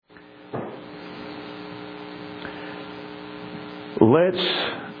Let's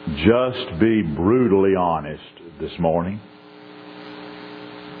just be brutally honest this morning.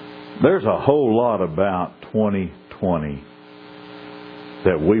 There's a whole lot about 2020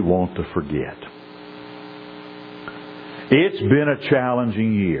 that we want to forget. It's been a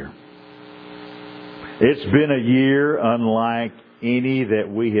challenging year. It's been a year unlike any that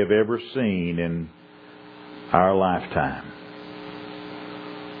we have ever seen in our lifetime.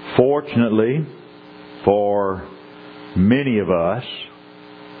 Fortunately, for many of us,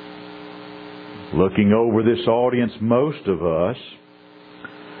 looking over this audience, most of us,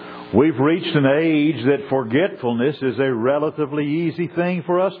 we've reached an age that forgetfulness is a relatively easy thing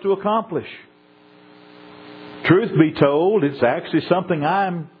for us to accomplish. Truth be told, it's actually something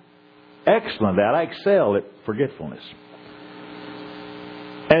I'm excellent at. I excel at forgetfulness.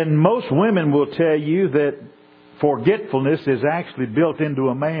 And most women will tell you that forgetfulness is actually built into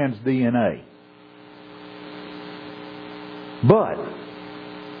a man's DNA. But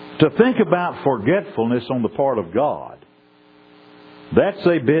to think about forgetfulness on the part of God, that's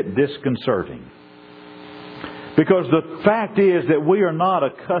a bit disconcerting. Because the fact is that we are not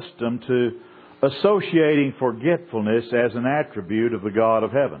accustomed to associating forgetfulness as an attribute of the God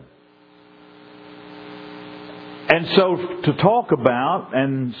of heaven. And so to talk about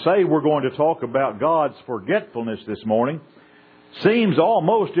and say we're going to talk about God's forgetfulness this morning seems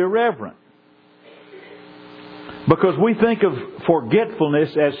almost irreverent. Because we think of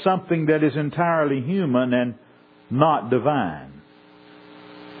forgetfulness as something that is entirely human and not divine.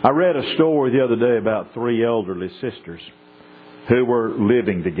 I read a story the other day about three elderly sisters who were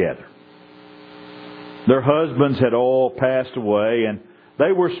living together. Their husbands had all passed away, and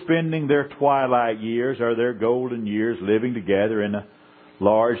they were spending their twilight years or their golden years living together in a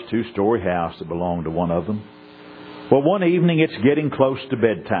large 2-story house that belonged to one of them. Well, one evening it's getting close to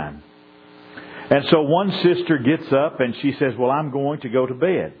bedtime. And so one sister gets up and she says, well, I'm going to go to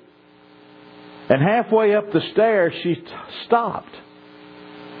bed. And halfway up the stairs she stopped.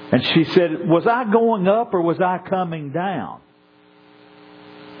 And she said, was I going up or was I coming down?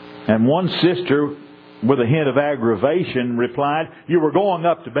 And one sister, with a hint of aggravation, replied, you were going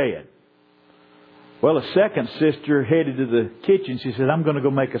up to bed. Well, a second sister headed to the kitchen. She said, I'm going to go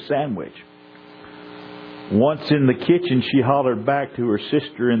make a sandwich. Once in the kitchen, she hollered back to her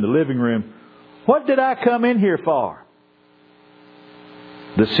sister in the living room, what did I come in here for?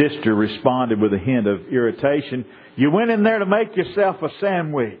 The sister responded with a hint of irritation, you went in there to make yourself a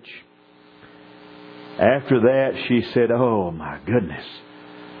sandwich. After that, she said, oh my goodness,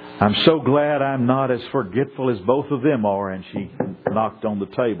 I'm so glad I'm not as forgetful as both of them are. And she knocked on the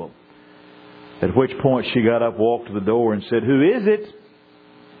table. At which point she got up, walked to the door and said, who is it?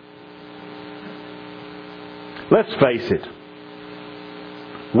 Let's face it.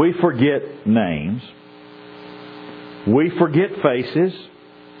 We forget names. We forget faces.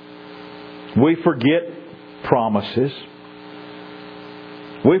 We forget promises.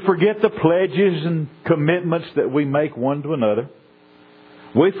 We forget the pledges and commitments that we make one to another.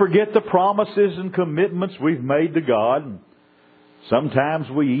 We forget the promises and commitments we've made to God. Sometimes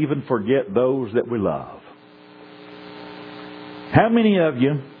we even forget those that we love. How many of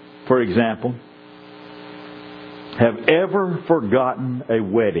you, for example, have ever forgotten a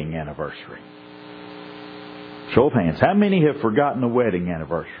wedding anniversary? Show of hands. How many have forgotten a wedding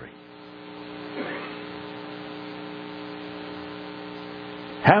anniversary?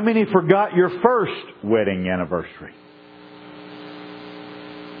 How many forgot your first wedding anniversary?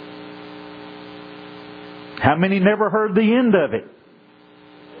 How many never heard the end of it?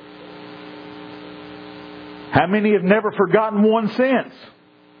 How many have never forgotten one since?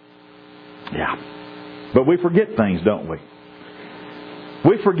 Yeah. But we forget things, don't we?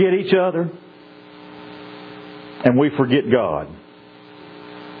 We forget each other. And we forget God.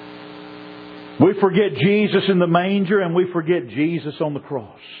 We forget Jesus in the manger and we forget Jesus on the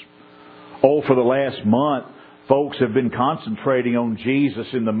cross. Oh, for the last month, folks have been concentrating on Jesus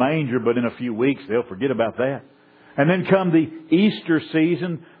in the manger, but in a few weeks they'll forget about that. And then come the Easter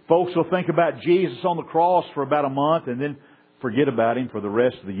season, folks will think about Jesus on the cross for about a month and then forget about Him for the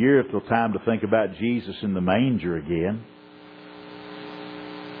rest of the year till time to think about Jesus in the manger again.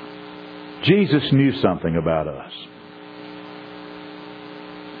 Jesus knew something about us.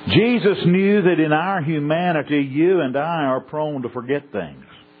 Jesus knew that in our humanity, you and I are prone to forget things.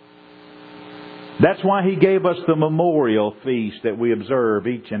 That's why He gave us the memorial feast that we observe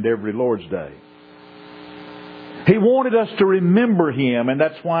each and every Lord's Day. He wanted us to remember Him, and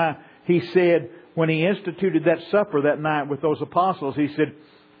that's why He said, when He instituted that supper that night with those apostles, He said,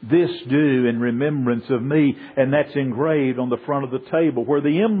 this do in remembrance of me. And that's engraved on the front of the table where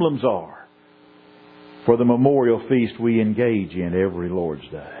the emblems are. for the memorial feast we engage in every Lord's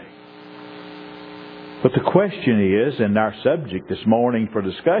Day. But the question is, and our subject this morning for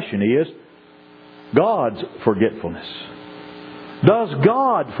discussion is, God's forgetfulness. Does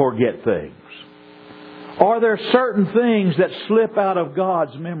God forget things? Are there certain things that slip out of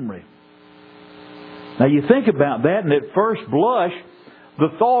God's memory? Now you think about that, and at first blush, the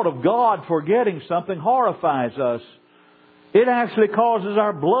thought of God forgetting something horrifies us. It actually causes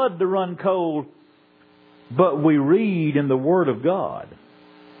our blood to run cold. But we read in the Word of God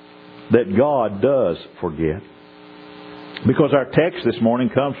that God does forget. Because our text this morning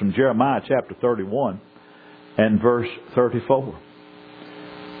comes from Jeremiah chapter 31 and verse 34.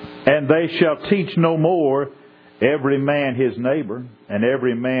 And they shall teach no more every man his neighbor and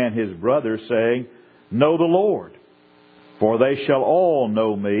every man his brother, saying, Know the Lord. For they shall all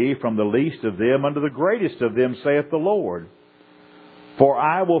know me, from the least of them unto the greatest of them, saith the Lord. For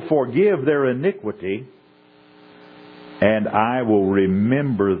I will forgive their iniquity, and I will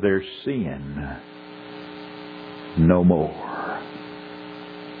remember their sin no more.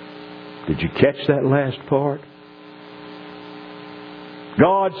 Did you catch that last part?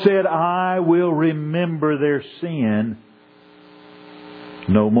 God said, I will remember their sin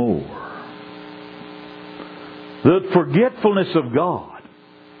no more. The forgetfulness of God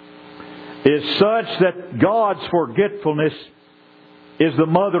is such that God's forgetfulness is the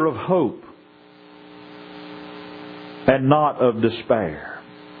mother of hope and not of despair.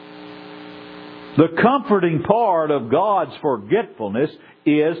 The comforting part of God's forgetfulness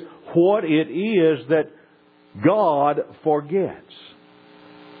is what it is that God forgets.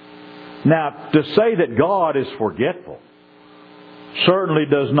 Now, to say that God is forgetful certainly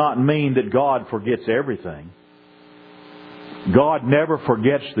does not mean that God forgets everything. God never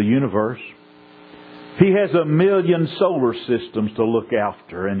forgets the universe. He has 1 million solar systems to look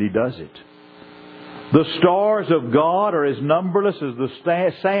after, and He does it. The stars of God are as numberless as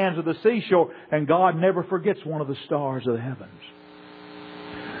the sands of the seashore, and God never forgets one of the stars of the heavens.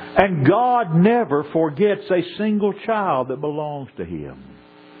 And God never forgets a single child that belongs to Him.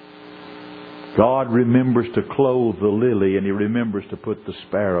 God remembers to clothe the lily, and He remembers to put the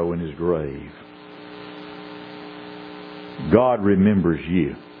sparrow in his grave. God remembers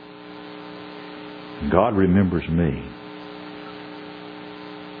you. God remembers me.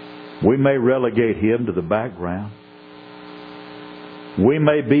 We may relegate Him to the background. We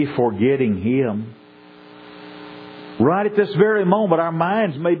may be forgetting Him. Right at this very moment, our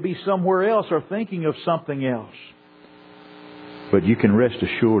minds may be somewhere else or thinking of something else. But you can rest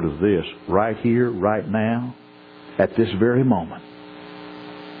assured of this, right here, right now, at this very moment,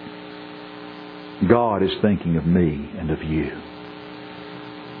 God is thinking of me and of you.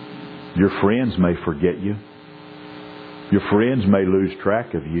 Your friends may forget you. Your friends may lose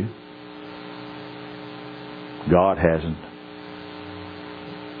track of you. God hasn't.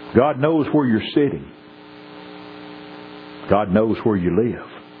 God knows where you're sitting. God knows where you live.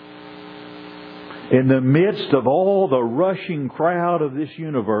 In the midst of all the rushing crowd of this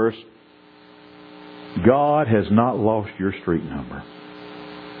universe, God has not lost your street number.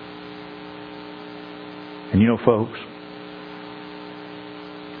 And you know, folks,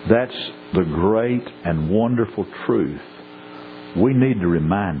 that's the great and wonderful truth we need to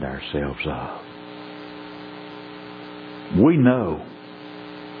remind ourselves of. We know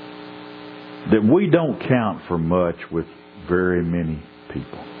that we don't count for much with very many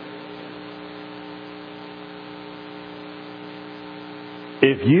people.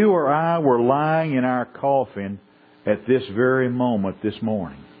 If you or I were lying in our coffin at this very moment this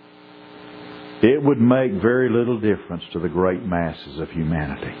morning, it would make very little difference to the great masses of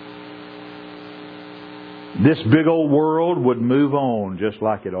humanity. This big old world would move on just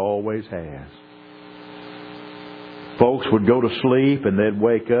like it always has. Folks would go to sleep and they'd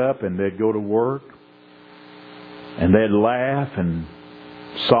wake up and they'd go to work and they'd laugh and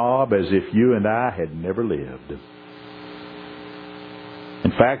sob as if you and I had never lived.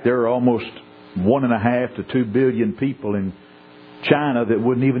 In fact, there are almost 1.5 to 2 billion people in China that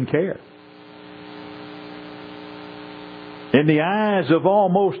wouldn't even care. In the eyes of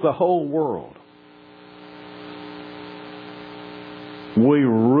almost the whole world, we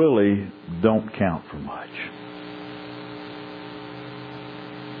really don't count for much.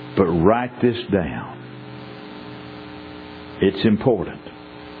 But write this down. It's important.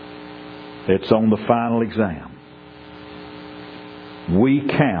 It's on the final exam. We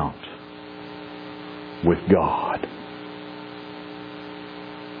count with God.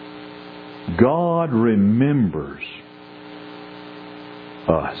 God remembers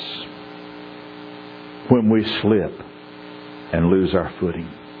us when we slip and lose our footing.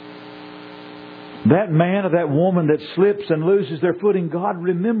 That man or that woman that slips and loses their footing, God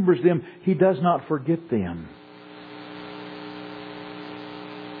remembers them. He does not forget them.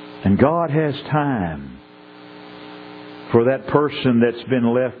 And God has time for that person that's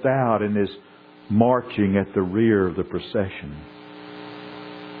been left out and is marching at the rear of the procession.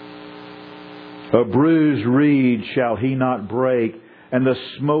 A bruised reed shall he not break, and the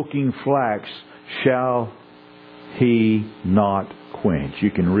smoking flax shall he not quench.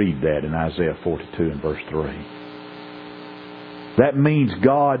 You can read that in Isaiah 42 and verse 3. That means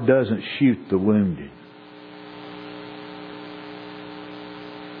God doesn't shoot the wounded.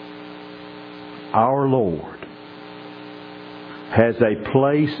 Our Lord has a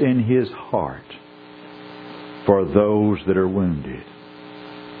place in His heart for those that are wounded.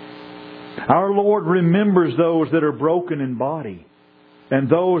 Our Lord remembers those that are broken in body, and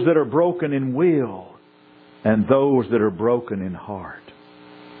those that are broken in will, and those that are broken in heart.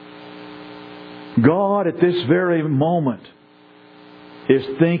 God at this very moment is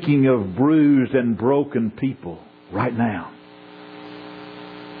thinking of bruised and broken people right now.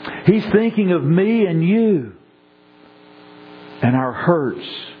 He's thinking of me and you and our hurts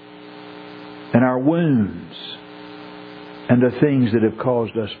and our wounds and the things that have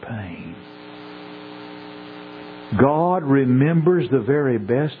caused us pain. God remembers the very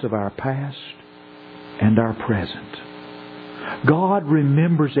best of our past and our present. God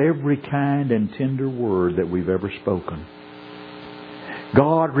remembers every kind and tender word that we've ever spoken.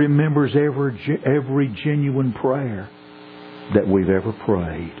 God remembers every genuine prayer that we've ever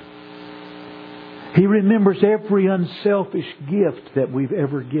prayed. He remembers every unselfish gift that we've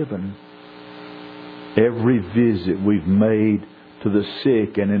ever given. Every visit we've made to the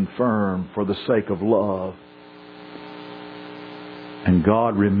sick and infirm for the sake of love. And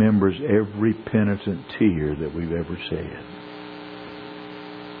God remembers every penitent tear that we've ever shed.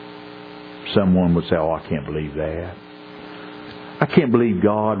 Someone would say, "Oh, I can't believe that. I can't believe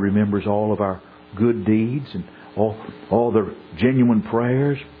God remembers all of our good deeds and all the genuine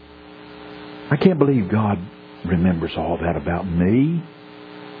prayers. I can't believe God remembers all that about me."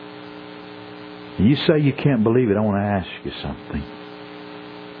 You say you can't believe it. I want to ask you something.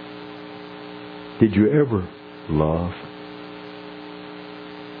 Did you ever love?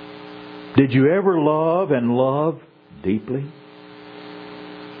 Did you ever love and love deeply?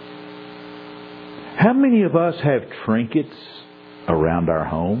 How many of us have trinkets around our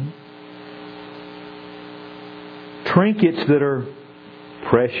home? Trinkets that are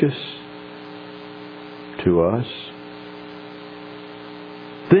precious to us.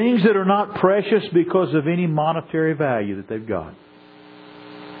 Things that are not precious because of any monetary value that they've got.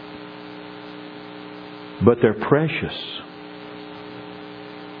 But they're precious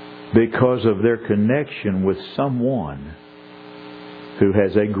because of their connection with someone who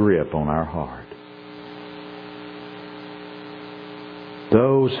has a grip on our heart.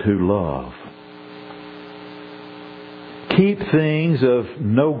 Those who love keep things of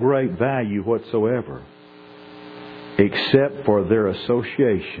no great value whatsoever, except for their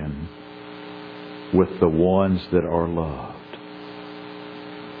association with the ones that are loved.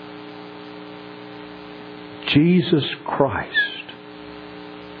 Jesus Christ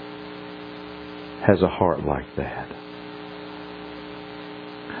has a heart like that.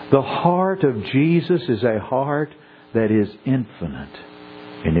 The heart of Jesus is a heart that is infinite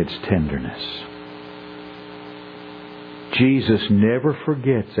in its tenderness. Jesus never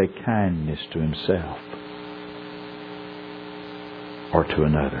forgets a kindness to Himself or to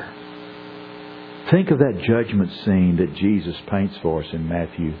another. Think of that judgment scene that Jesus paints for us in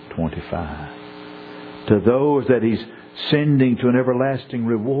Matthew 25. To those that He's sending to an everlasting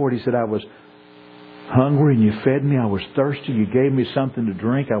reward, He said, "I was hungry and you fed me. I was thirsty. You gave me something to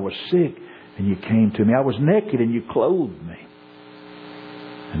drink. I was sick and you came to me. I was naked and you clothed me."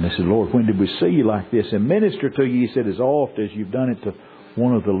 And they said, "Lord, when did we see you like this and minister to you?" He said, "As oft as you've done it to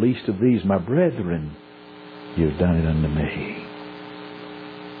one of the least of these, my brethren, you've done it unto me."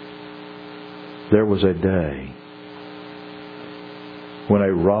 There was a day when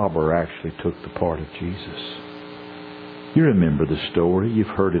a robber actually took the part of Jesus. You remember the story. You've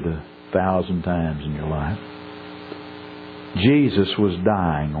heard it 1,000 times in your life. Jesus was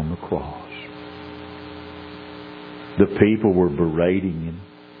dying on the cross. The people were berating Him.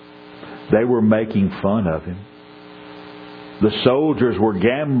 They were making fun of Him. The soldiers were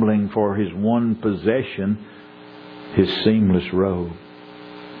gambling for His one possession, His seamless robe.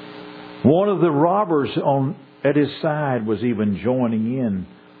 One of the robbers at His side was even joining in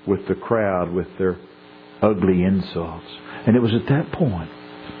with the crowd with their ugly insults. And it was at that point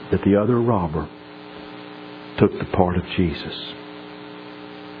that the other robber took the part of Jesus.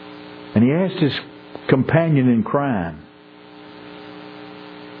 And he asked his companion in crime,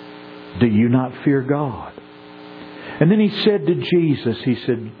 do you not fear God? And then he said to Jesus, he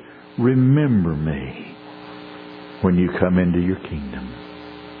said, remember me when you come into your kingdom.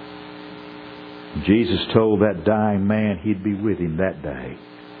 Jesus told that dying man he'd be with him that day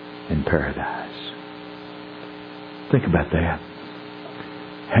in paradise. Think about that.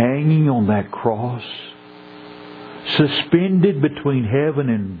 Hanging on that cross, suspended between heaven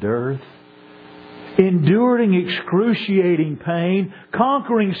and earth, enduring excruciating pain,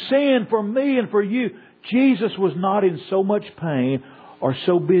 conquering sin for me and for you. Jesus was not in so much pain or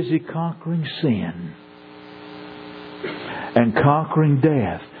so busy conquering sin and conquering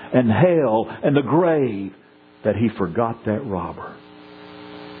death and hell and the grave that He forgot that robber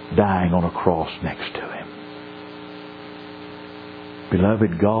dying on a cross next to Him.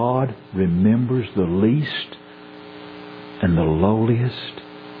 Beloved, God remembers the least and the lowliest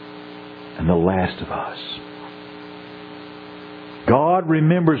and the last of us. God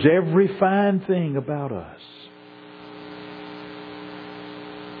remembers every fine thing about us.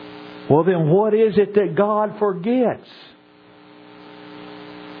 Well, then what is it that God forgets?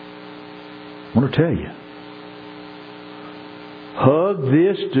 I want to tell you. Hug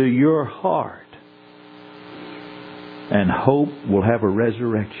this to your heart, and hope will have a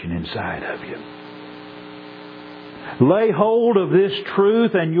resurrection inside of you. Lay hold of this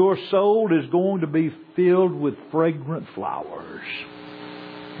truth, and your soul is going to be filled with fragrant flowers.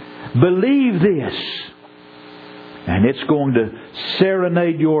 Believe this, and it's going to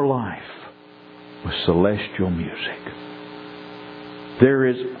serenade your life with celestial music. There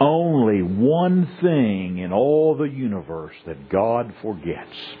is only one thing in all the universe that God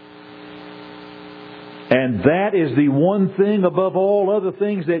forgets. And that is the one thing above all other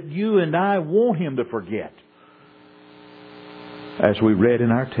things that you and I want Him to forget. As we read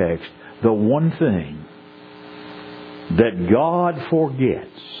in our text, the one thing that God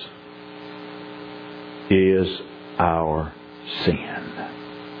forgets is our sin.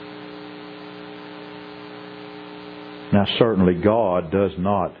 Now, certainly God does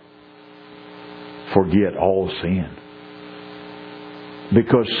not forget all sin,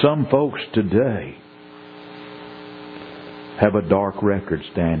 because some folks today have a dark record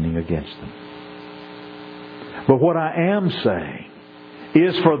standing against them. But what I am saying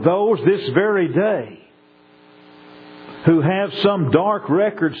is, for those this very day who have some dark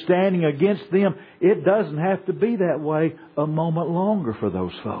record standing against them, it doesn't have to be that way a moment longer for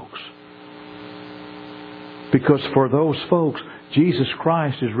those folks. Because for those folks, Jesus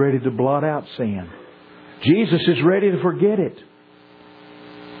Christ is ready to blot out sin. Jesus is ready to forget it.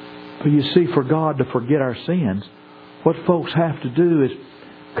 But you see, for God to forget our sins, what folks have to do is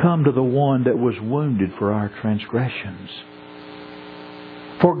come to the one that was wounded for our transgressions.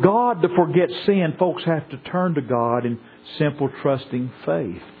 For God to forget sin, folks have to turn to God in simple, trusting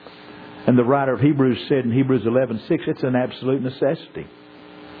faith. And the writer of Hebrews said in Hebrews 11:6, it's an absolute necessity.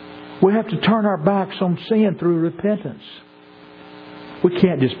 We have to turn our backs on sin through repentance. We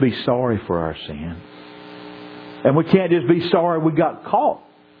can't just be sorry for our sin. And we can't just be sorry we got caught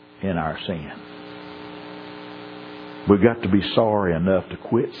in our sin. We've got to be sorry enough to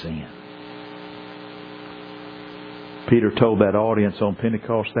quit sin. Peter told that audience on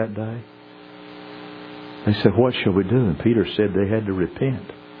Pentecost that day. They said, what shall we do? And Peter said they had to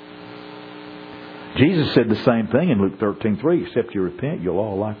repent. Jesus said the same thing in Luke 13:3. Except you repent, you'll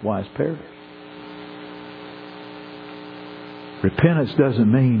all likewise perish. Repentance doesn't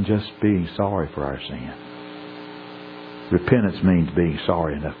mean just being sorry for our sin. Repentance means being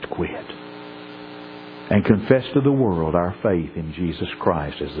sorry enough to quit and confess to the world our faith in Jesus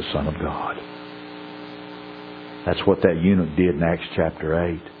Christ as the Son of God. That's what that eunuch did in Acts chapter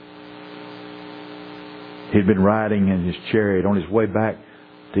 8. He'd been riding in his chariot on his way back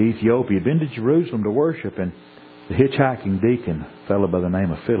to Ethiopia. He'd been to Jerusalem to worship, and the hitchhiking deacon, a fellow by the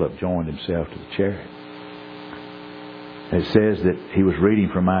name of Philip, joined himself to the chariot. It says that he was reading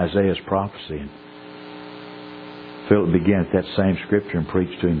from Isaiah's prophecy, and Philip began at that same scripture and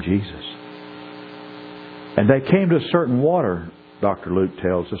preached to him Jesus. And they came to a certain water, Dr. Luke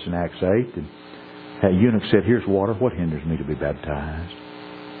tells us in Acts 8, and that eunuch said, here's water, what hinders me to be baptized?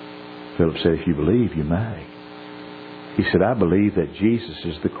 Philip said, if you believe, you may. He said, I believe that Jesus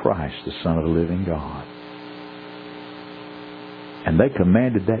is the Christ, the Son of the living God. And they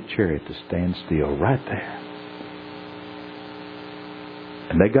commanded that chariot to stand still right there.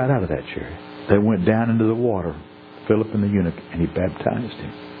 And they got out of that chariot. They went down into the water, Philip and the eunuch, and he baptized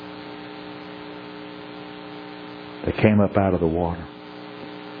him. They came up out of the water.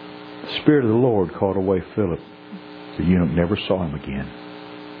 The Spirit of the Lord caught away Philip. The eunuch never saw him again.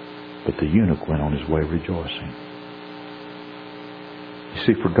 But the eunuch went on his way rejoicing. You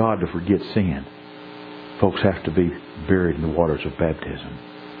see, for God to forget sin, folks have to be buried in the waters of baptism.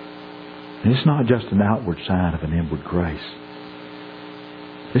 And it's not just an outward sign of an inward grace.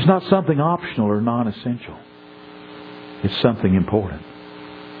 It's not something optional or non-essential. It's something important.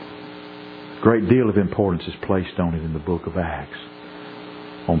 A great deal of importance is placed on it in the book of Acts.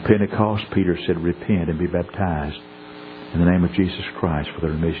 On Pentecost, Peter said, "Repent and be baptized in the name of Jesus Christ for the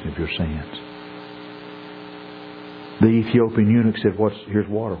remission of your sins." The Ethiopian eunuch said, "Here's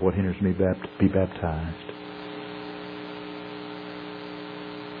water. What hinders me be baptized?"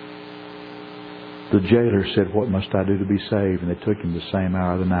 The jailer said, "What must I do to be saved?" And they took him the same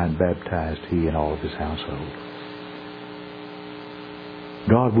hour of the night and baptized he and all of his household.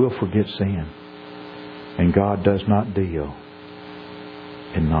 God will forget sin. And God does not deal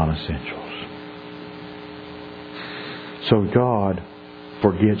in non-essentials. So God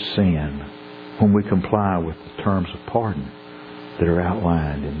forgets sin when we comply with the terms of pardon that are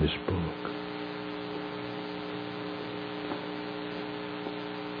outlined in this book.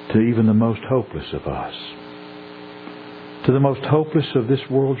 To even the most hopeless of us, to the most hopeless of this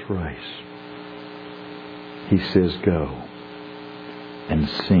world's race, He says, "Go and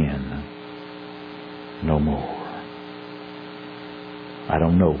sin no more." I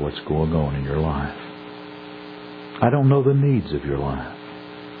don't know what's going on in your life. I don't know the needs of your life.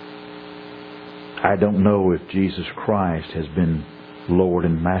 I don't know if Jesus Christ has been Lord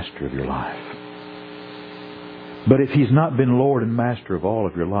and Master of your life. But if He's not been Lord and Master of all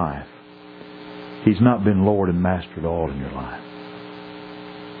of your life, He's not been Lord and Master at all in your life.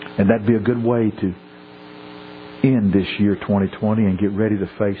 And that'd be a good way to end this year 2020 and get ready to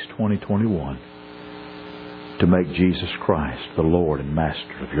face 2021. To make Jesus Christ the Lord and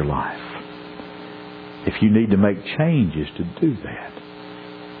Master of your life. If you need to make changes to do that,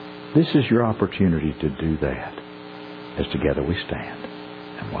 this is your opportunity to do that as together we stand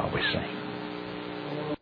and while we sing.